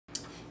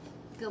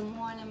Good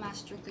morning, my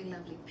strictly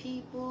lovely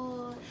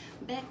people.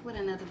 Back with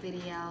another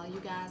video.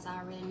 You guys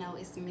already know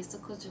it's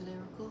Mystical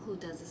Lyrical who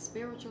does it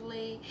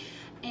spiritually.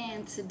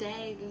 And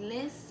today,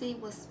 let's see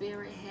what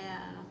Spirit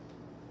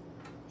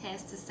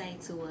has to say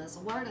to us.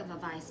 Word of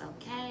advice,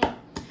 okay?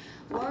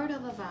 Word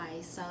of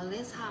advice. So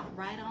let's hop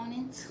right on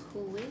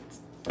into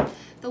it.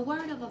 The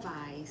word of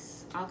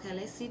advice. Okay,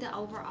 let's see the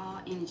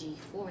overall energy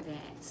for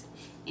that.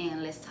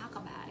 And let's talk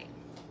about it.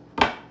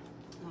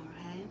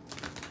 Alright.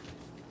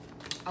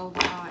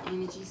 Overall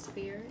energy,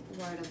 Spirit.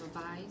 Word of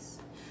advice.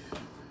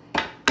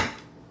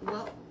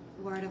 What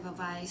word of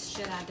advice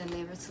should I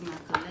deliver to my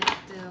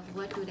collective?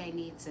 What do they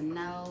need to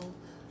know?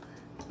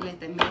 Let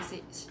the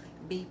message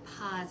be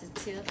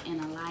positive and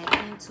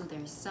enlightening to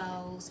their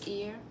soul's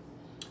ear.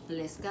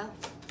 Let's go.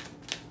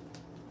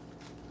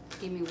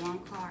 Give me one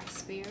card,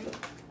 Spirit.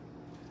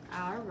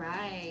 All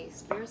right.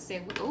 Spirit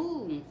said,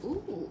 ooh,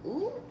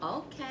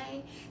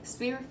 okay.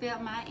 Spirit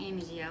felt my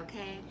energy,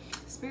 okay?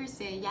 Spirit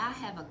said, y'all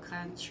have a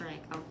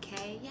contract,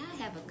 okay? Y'all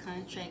have a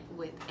contract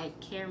with a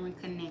caring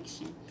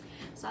connection.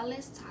 So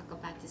let's talk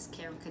about this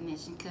caring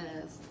connection,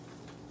 because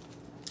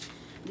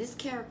this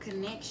caring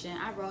connection,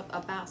 I wrote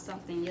about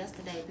something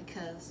yesterday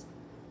because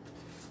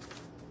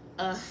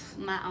of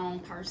my own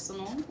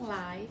personal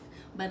life,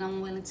 but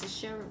I'm willing to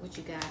share it with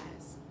you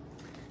guys.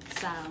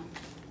 So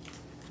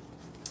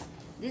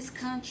this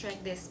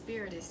contract that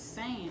Spirit is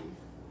saying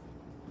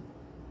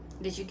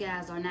that you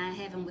guys are not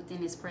having within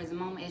this present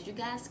moment, as you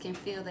guys can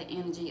feel the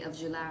energy of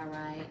July,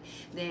 right?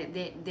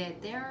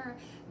 That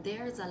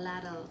there's a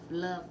lot of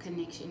love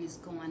connection is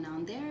going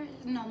on.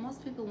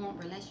 Most people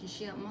want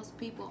relationship. Most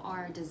people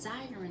are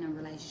desiring a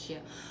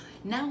relationship.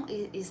 Now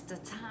is the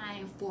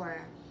time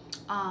for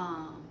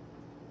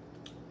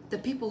the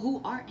people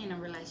who are in a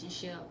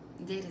relationship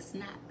that is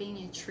not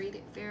being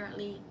treated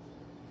fairly,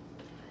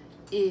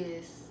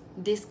 is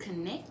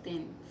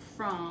disconnecting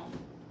from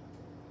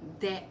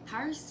that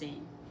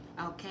person,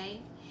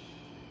 okay,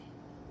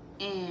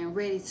 and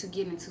ready to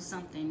get into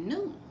something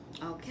new,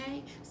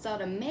 okay? So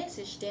the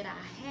message that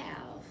I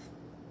have,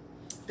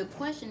 the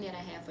question that I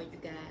have for you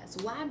guys,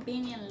 why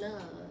being in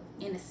love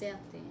and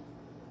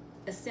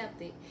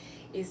accepted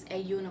is a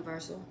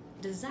universal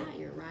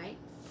desire, right?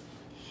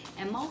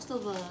 And most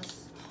of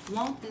us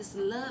want this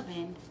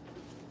loving,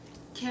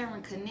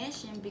 caring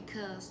connection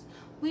because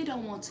we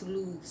don't want to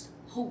lose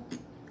hope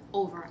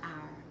over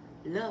our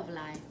love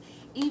life,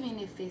 even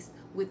if it's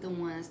with the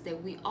ones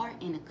that we are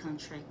in a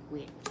contract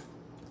with.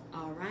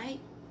 All right,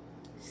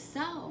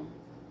 so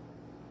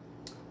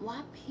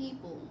why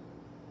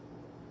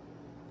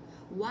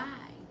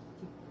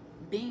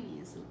being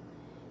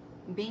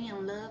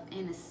in love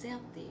and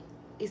accepted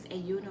is a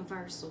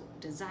universal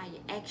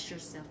desire? Ask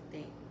yourself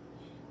that,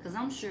 because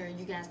I'm sure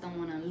you guys don't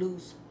want to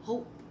lose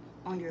hope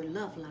on your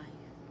love life.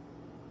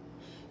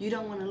 You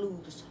don't want to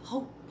lose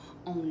hope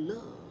on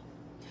love.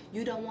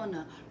 You don't want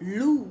to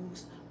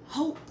lose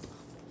hope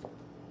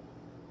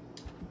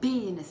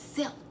being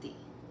accepted.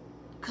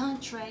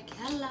 Contract,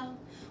 hello.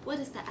 What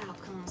is the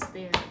outcome,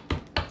 Spirit?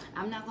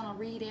 I'm not going to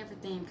read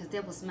everything because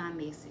that was my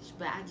message,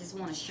 but I just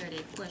want to share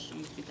that question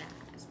with you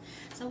guys.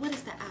 So what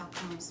is the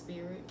outcome,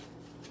 Spirit?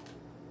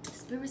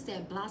 Spirit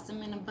said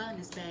blossom in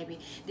abundance, baby.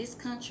 This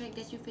contract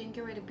that you're getting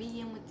ready to be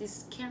in with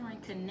this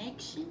caring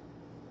connection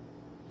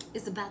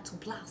is about to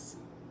blossom.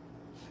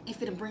 It's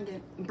finna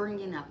bring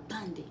in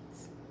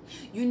abundance.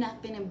 You're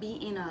not finna be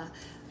in a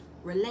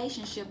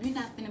relationship. You're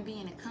not finna be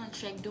in a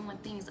contract doing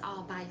things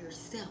all by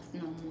yourself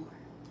no more.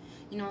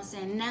 You know what I'm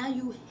saying? Now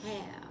you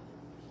have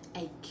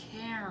a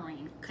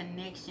caring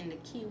connection. The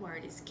key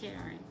word is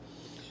caring.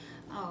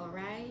 All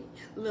right.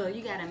 Look,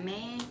 you got a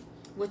man.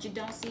 What you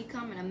don't see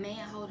coming, a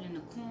man holding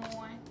a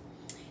coin,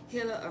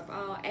 healer of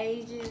all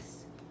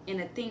ages,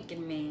 and a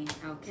thinking man,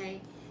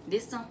 okay?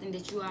 This is something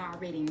that you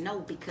already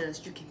know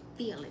because you can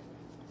feel it.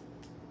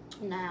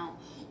 Now,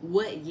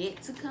 what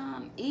yet to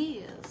come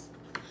is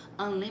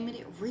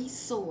unlimited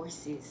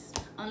resources.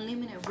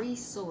 Unlimited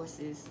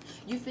resources.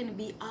 You finna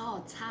be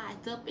all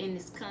tied up in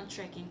this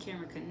contract and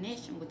caring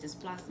connection with this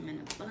blossoming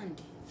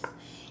abundance.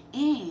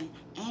 And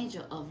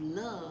angel of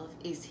love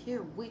is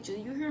here with you.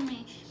 You hear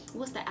me?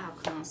 What's the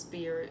outcome,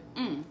 Spirit?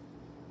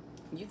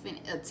 You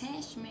finna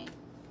attachment.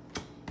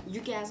 You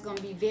guys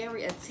gonna be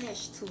very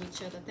attached to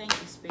each other. Thank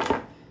you,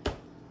 Spirit.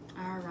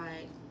 All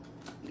right.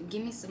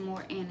 Give me some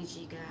more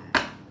energy,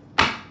 guys.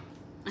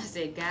 I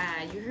said,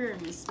 God, you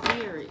heard me,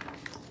 Spirit.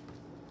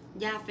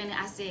 Y'all finna,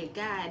 I said,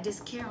 God, this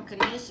caring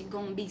connection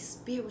gonna be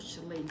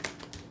spiritually.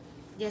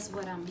 That's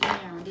what I'm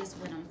hearing. That's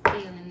what I'm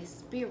feeling is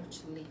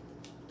spiritually.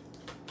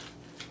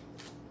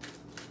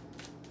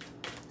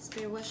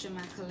 Spirit, what should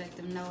my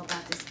collective know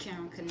about this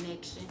caring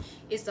connection?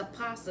 It's a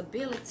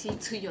possibility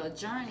to your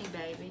journey,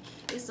 baby.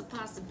 It's a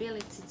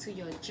possibility to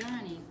your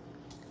journey.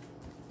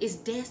 It's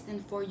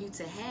destined for you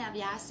to have.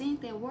 Y'all seen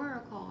that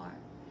word card?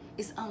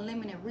 It's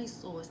unlimited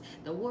resource.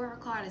 The word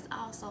card is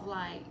also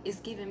like, it's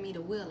giving me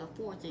the wheel of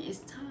fortune. It's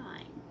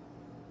time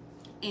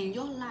in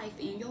your life,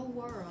 in your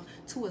world,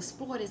 to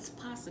explore this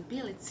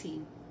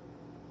possibility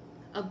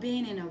of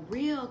being in a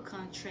real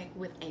contract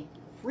with a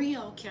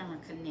real caring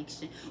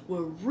connection,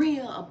 with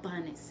real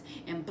abundance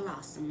and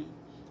blossoming.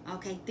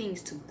 Okay,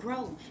 things to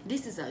grow.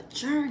 This is a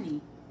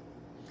journey.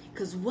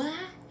 Because why?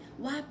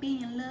 Why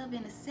being loved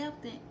and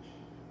accepted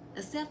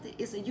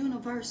is a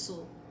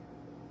universal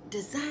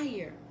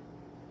desire.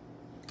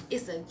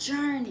 It's a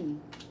journey.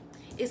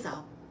 It's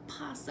a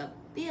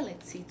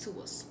possibility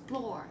to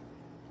explore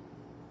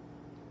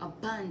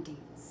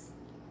abundance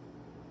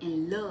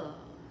and love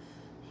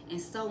and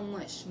so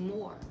much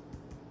more.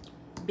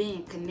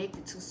 Being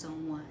connected to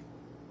someone.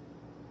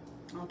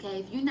 Okay,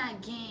 if you're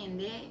not getting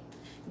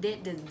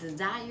that the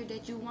desire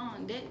that you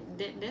want,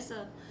 that's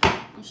a,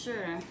 I'm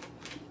sure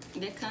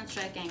that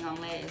contract ain't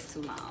gonna last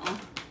too long.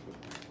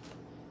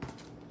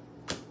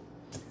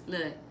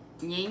 Look,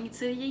 yang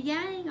to your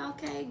yang.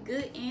 Okay,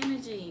 good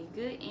energy,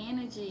 good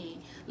energy.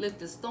 Look,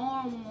 the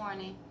storm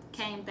warning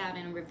came out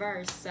in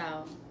reverse,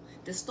 so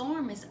the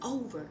storm is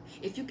over.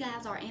 If you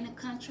guys are in a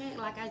contract,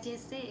 like I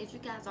just said, if you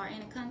guys are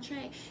in a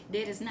contract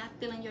that is not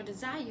filling your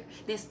desire,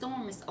 that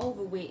storm is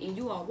over with, and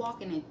you are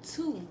walking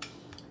into,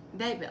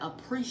 baby,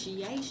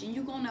 appreciation.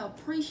 You're gonna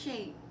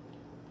appreciate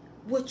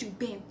what you've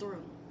been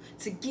through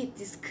to get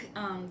this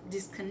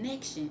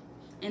connection.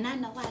 And I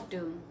know I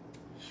do.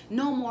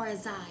 No more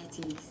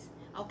anxieties.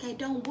 Okay,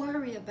 don't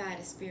worry about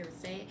it, Spirit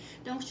said.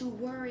 Don't you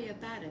worry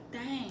about a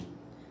thing.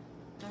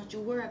 Don't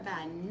you worry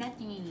about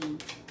nothing.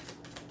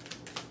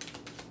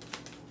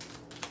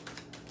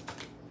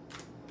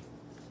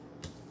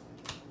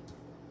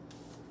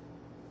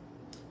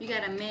 You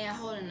got a man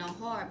holding a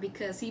heart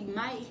because he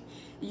might,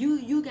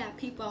 you got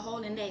people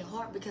holding their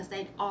heart because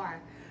they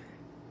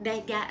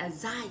got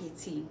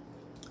anxiety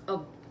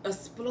of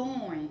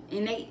exploring.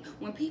 And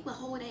when people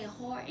hold their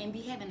heart and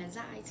be having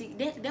anxiety,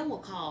 that will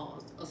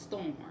cause a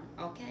storm,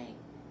 okay?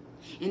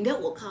 And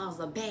that will cause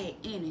a bad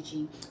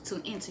energy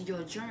to enter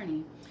your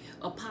journey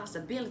of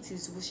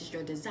possibilities, which is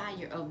your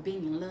desire of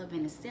being in love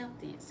and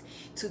acceptance,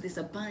 to this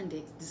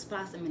abundance, this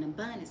blossoming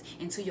abundance,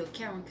 and to your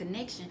caring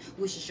connection,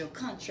 which is your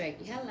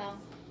contract. Hello.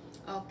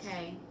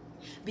 Okay,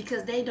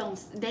 because they not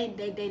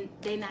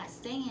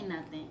saying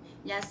nothing.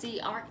 Y'all see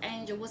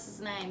Archangel, what's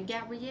his name,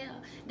 Gabriel,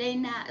 they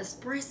not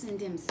expressing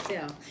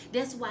themselves.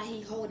 That's why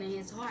he holding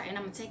his heart. And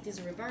I'm gonna take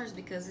this reverse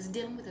because it's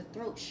dealing with the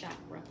throat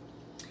chakra.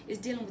 It's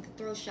dealing with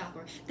the throat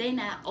chakra. They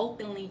not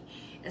openly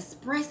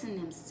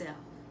expressing themselves,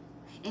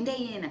 and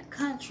they in a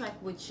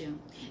contract with you,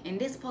 and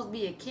this supposed to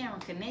be a caring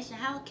connection.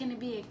 How can it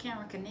be a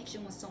caring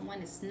connection when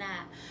someone is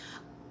not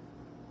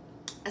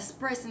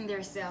expressing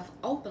themselves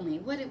openly?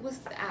 What's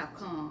the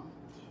outcome?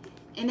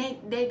 And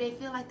they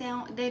feel like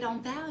they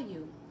don't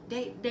value.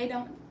 They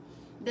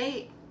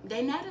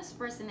not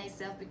expressing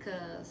themselves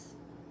because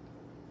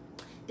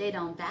they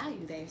don't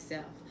value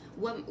themselves.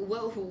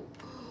 Who?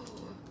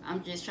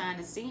 I'm just trying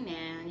to see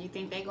now. You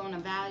think they're gonna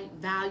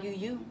value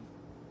you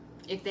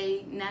if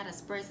they not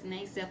expressing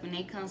themselves, and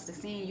they comes to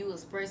seeing you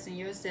expressing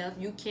yourself,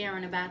 you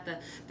caring about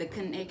the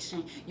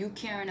connection, you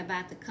caring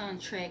about the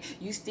contract,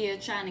 you still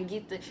trying to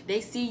get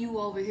they see you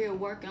over here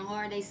working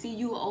hard, they see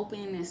you open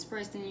and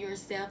expressing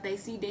yourself, they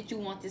see that you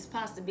want this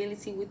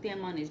possibility with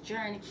them on this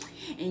journey,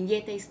 and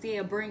yet they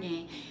still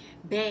bringing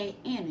bad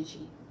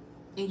energy,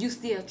 and you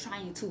still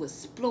trying to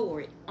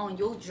explore it on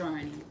your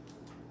journey.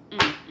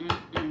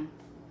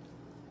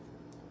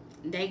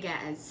 They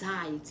got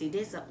anxiety.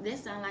 This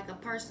sounds like a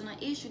personal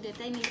issue that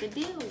they need to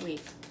deal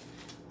with.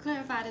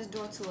 Clarify this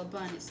door to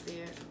abundance,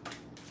 Spirit.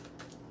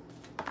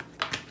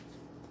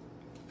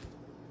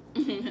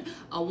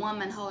 A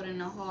woman holding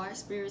a heart.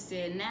 Spirit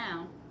said,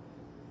 now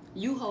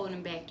you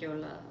holding back your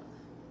love.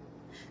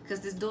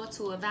 Because this door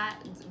to a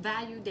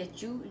value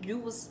that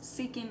you was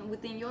seeking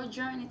within your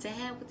journey to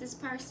have with this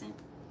person.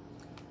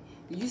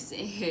 You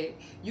said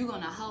you're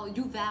gonna hold,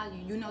 you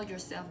value, you know your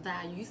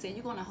self-value. You said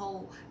you're gonna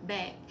hold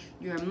back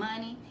your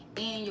money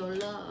and your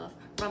love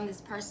from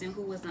this person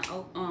who wasn't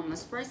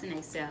expressing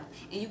themselves,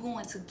 and you're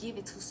going to give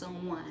it to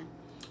someone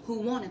who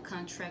want to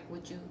contract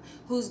with you,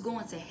 who's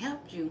going to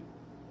help you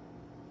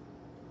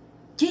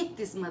get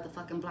this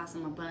motherfucking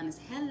blossom abundance.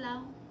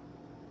 Hello.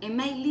 It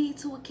may lead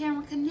to a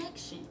caring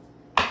connection.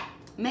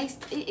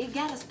 It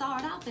gotta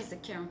start off as a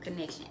caring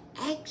connection.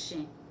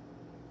 Action.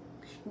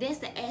 That's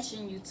the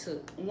action you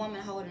took. Woman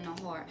holding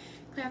a heart.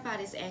 Clarify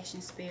this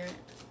action, Spirit.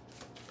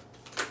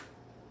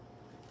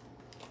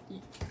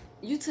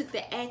 You took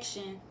the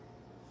action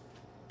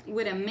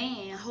with a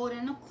man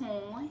holding a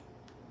coin,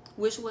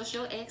 which was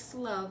your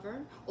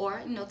ex-lover,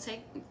 or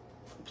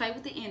play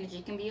with the energy.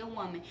 It can be a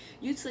woman.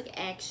 You took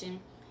action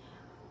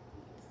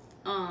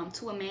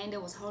to a man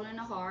that was holding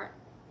a heart.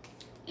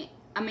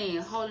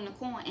 Holding a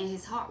coin, and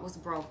his heart was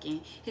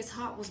broken. His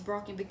heart was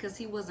broken because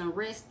he wasn't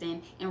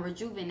resting and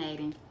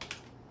rejuvenating.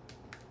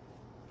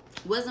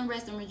 Wasn't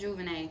resting,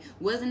 rejuvenating,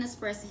 wasn't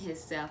expressing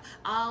himself,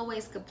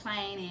 always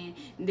complaining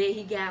that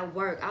he got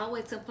work,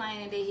 always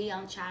complaining that he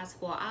on child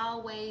support,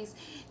 always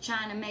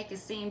trying to make it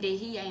seem that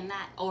he ain't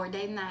not, or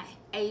they not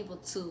able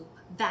to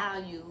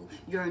value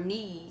your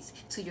needs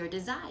to your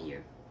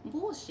desire.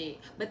 bullshit.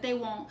 But they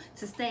want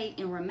to stay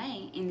and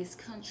remain in this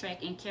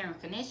contract and caring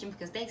connection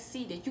because they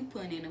see that you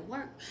putting in the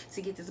work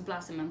to get this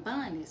blossoming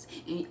abundance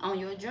on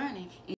your journey.